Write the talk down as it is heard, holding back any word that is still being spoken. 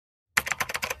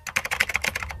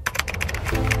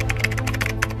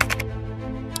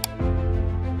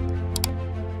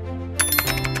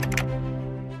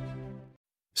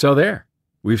So there,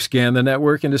 we've scanned the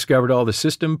network and discovered all the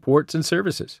system, ports, and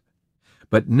services.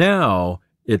 But now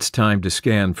it's time to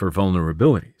scan for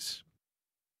vulnerabilities.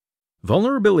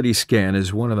 Vulnerability scan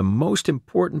is one of the most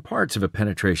important parts of a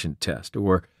penetration test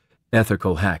or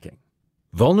ethical hacking.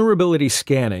 Vulnerability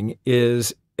scanning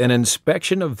is an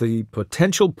inspection of the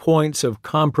potential points of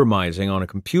compromising on a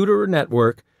computer or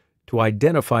network to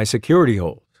identify security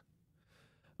holes.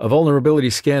 A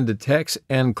vulnerability scan detects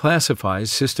and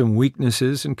classifies system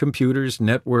weaknesses in computers,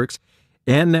 networks,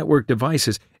 and network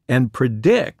devices and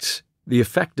predicts the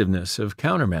effectiveness of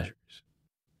countermeasures.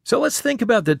 So let's think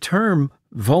about the term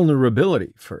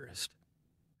vulnerability first.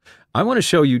 I want to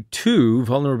show you two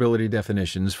vulnerability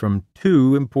definitions from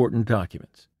two important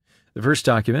documents. The first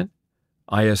document,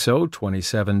 ISO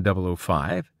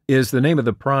 27005, is the name of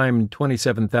the prime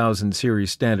 27000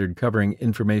 series standard covering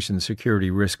information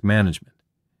security risk management.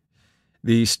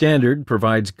 The standard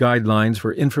provides guidelines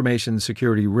for information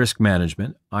security risk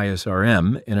management,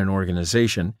 ISRM, in an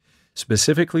organization,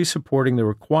 specifically supporting the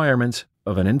requirements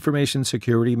of an information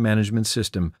security management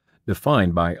system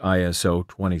defined by ISO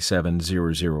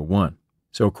 27001.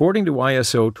 So according to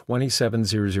ISO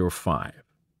 27005,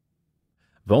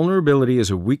 vulnerability is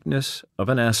a weakness of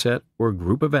an asset or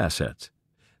group of assets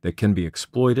that can be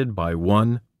exploited by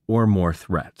one or more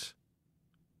threats.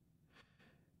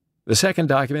 The second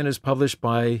document is published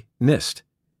by NIST.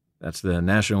 That's the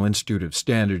National Institute of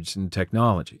Standards and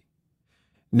Technology.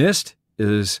 NIST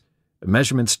is a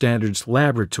measurement standards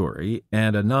laboratory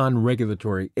and a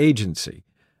non-regulatory agency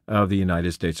of the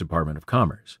United States Department of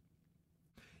Commerce.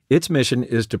 Its mission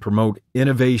is to promote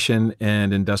innovation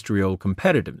and industrial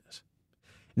competitiveness.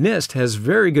 NIST has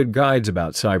very good guides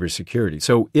about cybersecurity,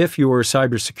 so if you're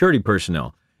cybersecurity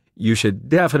personnel, you should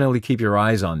definitely keep your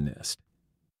eyes on NIST.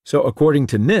 So according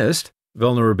to NIST,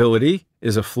 vulnerability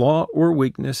is a flaw or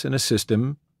weakness in a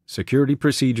system, security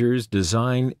procedures,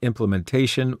 design,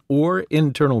 implementation, or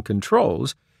internal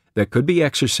controls that could be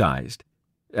exercised,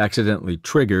 accidentally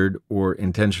triggered, or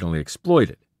intentionally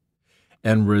exploited,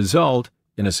 and result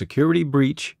in a security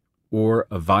breach or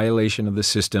a violation of the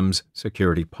system's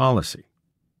security policy.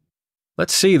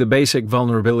 Let's see the basic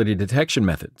vulnerability detection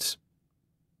methods.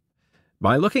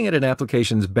 By looking at an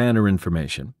application's banner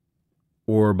information,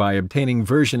 or by obtaining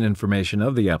version information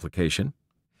of the application,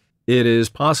 it is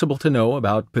possible to know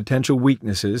about potential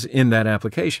weaknesses in that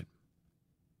application.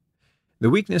 The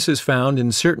weaknesses found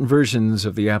in certain versions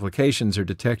of the applications are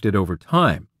detected over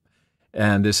time,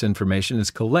 and this information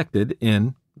is collected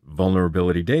in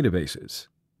vulnerability databases.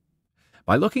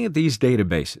 By looking at these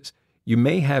databases, you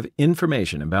may have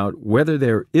information about whether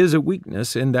there is a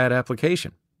weakness in that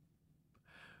application.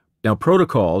 Now,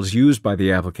 protocols used by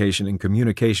the application in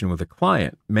communication with a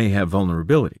client may have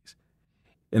vulnerabilities.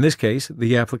 In this case,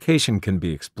 the application can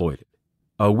be exploited.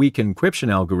 A weak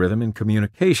encryption algorithm in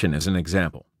communication is an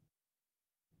example.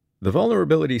 The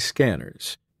vulnerability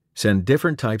scanners send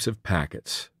different types of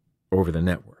packets over the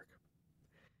network.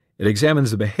 It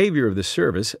examines the behavior of the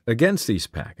service against these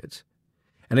packets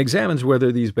and examines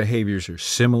whether these behaviors are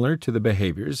similar to the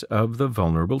behaviors of the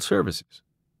vulnerable services.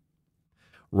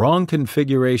 Wrong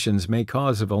configurations may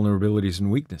cause vulnerabilities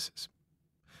and weaknesses.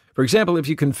 For example, if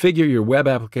you configure your web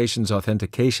application's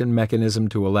authentication mechanism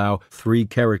to allow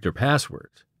 3-character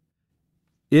passwords,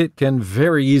 it can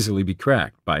very easily be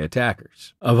cracked by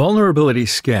attackers. A vulnerability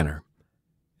scanner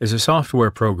is a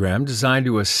software program designed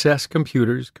to assess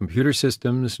computers, computer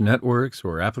systems, networks,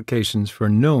 or applications for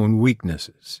known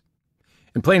weaknesses.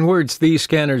 In plain words, these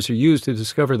scanners are used to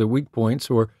discover the weak points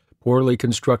or poorly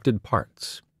constructed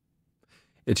parts.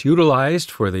 It's utilized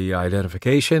for the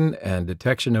identification and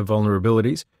detection of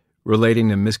vulnerabilities relating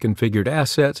to misconfigured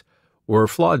assets or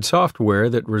flawed software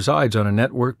that resides on a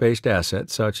network-based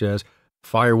asset such as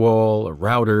firewall, a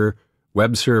router,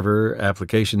 web server,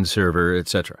 application server,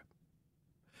 etc.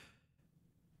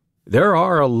 There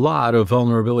are a lot of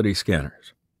vulnerability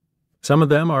scanners. Some of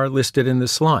them are listed in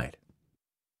this slide.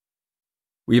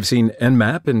 We have seen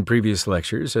Nmap in previous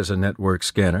lectures as a network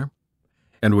scanner,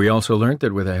 and we also learned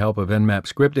that with the help of Nmap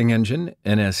scripting engine,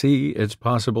 NSE, it's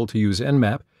possible to use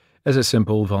Nmap as a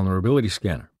simple vulnerability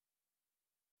scanner.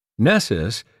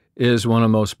 Nessus is one of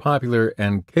the most popular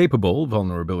and capable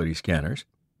vulnerability scanners.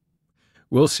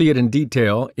 We'll see it in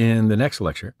detail in the next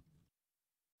lecture.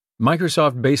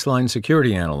 Microsoft Baseline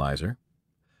Security Analyzer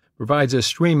provides a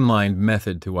streamlined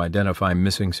method to identify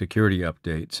missing security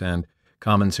updates and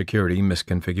common security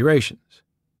misconfigurations.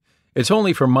 It's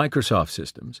only for Microsoft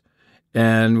systems,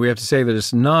 and we have to say that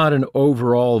it's not an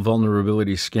overall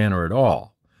vulnerability scanner at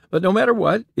all. But no matter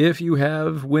what, if you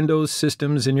have Windows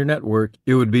systems in your network,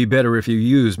 it would be better if you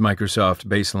used Microsoft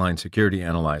Baseline Security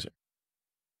Analyzer.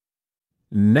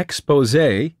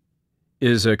 Nexpose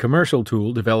is a commercial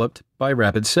tool developed by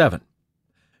Rapid7,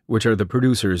 which are the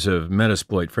producers of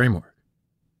Metasploit framework.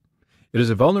 It is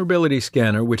a vulnerability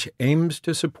scanner which aims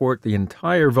to support the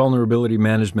entire vulnerability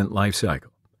management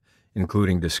lifecycle,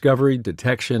 including discovery,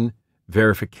 detection,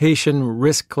 verification,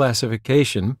 risk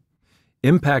classification,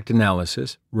 impact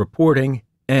analysis, reporting,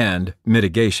 and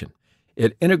mitigation.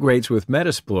 It integrates with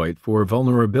Metasploit for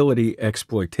vulnerability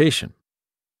exploitation.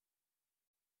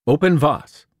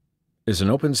 OpenVAS is an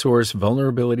open-source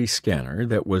vulnerability scanner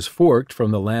that was forked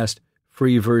from the last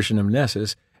free version of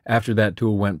Nessus after that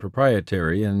tool went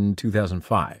proprietary in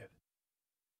 2005.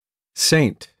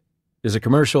 Saint is a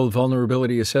commercial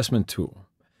vulnerability assessment tool.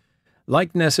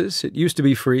 Like Nessus, it used to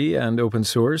be free and open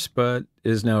source, but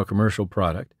is now a commercial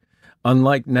product.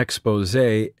 Unlike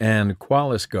Nexpose and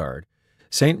QualisGuard,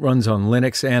 Saint runs on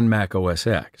Linux and Mac OS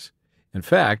X. In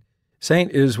fact,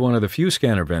 Saint is one of the few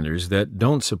scanner vendors that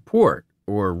don't support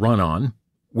or run on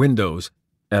Windows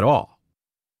at all.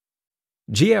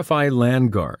 GFI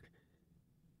LandGuard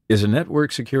is a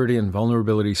network security and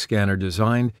vulnerability scanner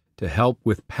designed to help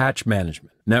with patch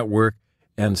management, network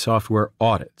and software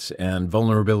audits, and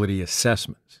vulnerability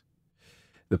assessments.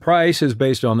 The price is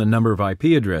based on the number of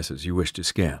IP addresses you wish to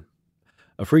scan.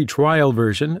 A free trial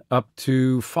version up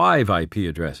to 5 IP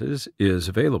addresses is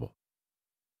available.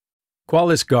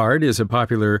 QualisGuard is a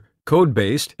popular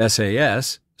code-based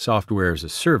SAS, Software as a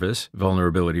Service,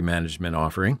 vulnerability management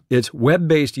offering. Its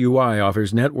web-based UI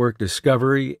offers network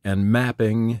discovery and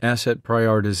mapping, asset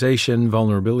prioritization,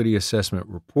 vulnerability assessment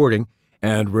reporting,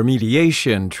 and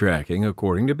remediation tracking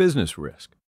according to business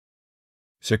risk.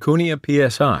 Secuerity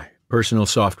PSI, Personal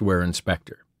Software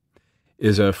Inspector,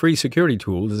 is a free security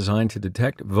tool designed to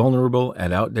detect vulnerable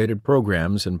and outdated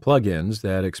programs and plugins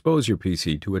that expose your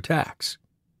PC to attacks.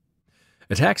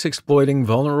 Attacks exploiting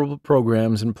vulnerable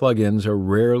programs and plugins are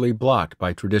rarely blocked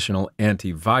by traditional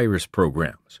antivirus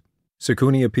programs.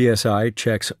 Secuerity PSI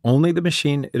checks only the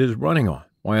machine it is running on,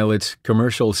 while its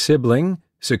commercial sibling,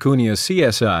 Secuerity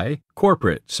CSI,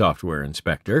 Corporate Software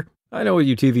Inspector, I know what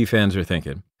you TV fans are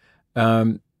thinking.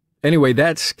 Anyway,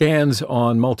 that scans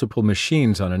on multiple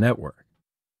machines on a network.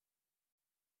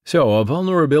 So, a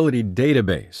vulnerability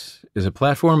database is a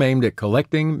platform aimed at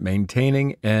collecting,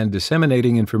 maintaining, and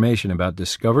disseminating information about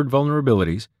discovered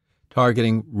vulnerabilities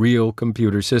targeting real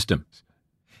computer systems.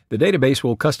 The database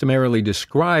will customarily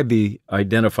describe the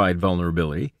identified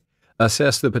vulnerability,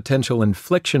 assess the potential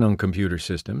infliction on computer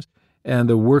systems, and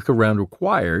the workaround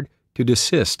required to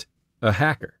desist a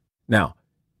hacker. Now,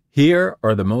 here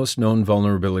are the most known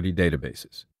vulnerability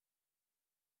databases.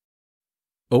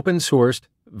 Open-sourced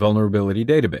Vulnerability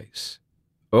Database,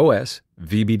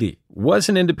 OSVBD, was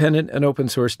an independent and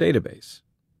open-source database.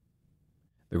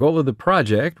 The goal of the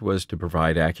project was to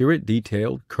provide accurate,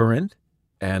 detailed, current,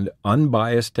 and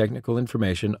unbiased technical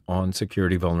information on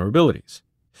security vulnerabilities.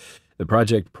 The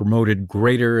project promoted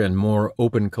greater and more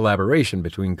open collaboration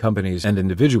between companies and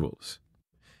individuals.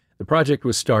 The project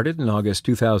was started in August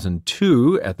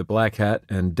 2002 at the Black Hat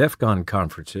and DEF CON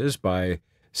conferences by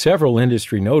several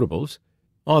industry notables.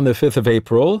 On the 5th of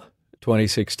April,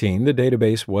 2016, the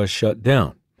database was shut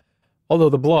down, although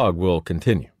the blog will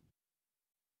continue.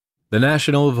 The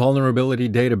National Vulnerability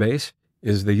Database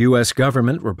is the U.S.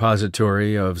 government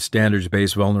repository of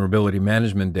standards-based vulnerability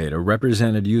management data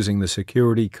represented using the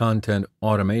Security Content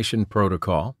Automation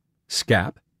Protocol,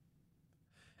 SCAP.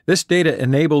 This data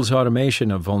enables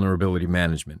automation of vulnerability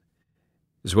management,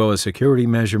 as well as security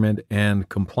measurement and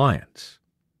compliance.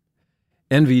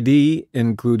 NVD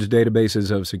includes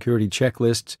databases of security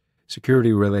checklists,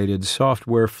 security-related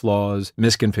software flaws,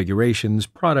 misconfigurations,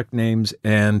 product names,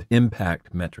 and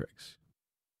impact metrics.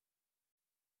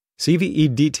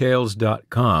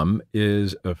 CVEdetails.com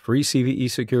is a free CVE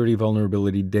security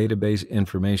vulnerability database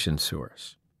information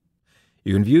source.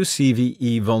 You can view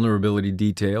CVE vulnerability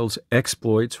details,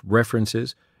 exploits,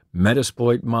 references,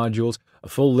 Metasploit modules, a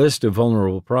full list of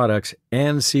vulnerable products,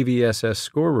 and CVSS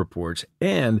score reports,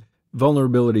 and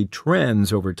vulnerability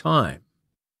trends over time.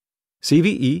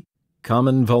 CVE,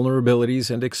 Common Vulnerabilities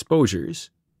and Exposures,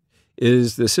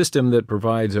 is the system that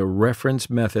provides a reference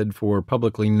method for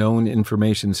publicly known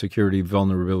information security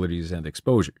vulnerabilities and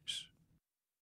exposures.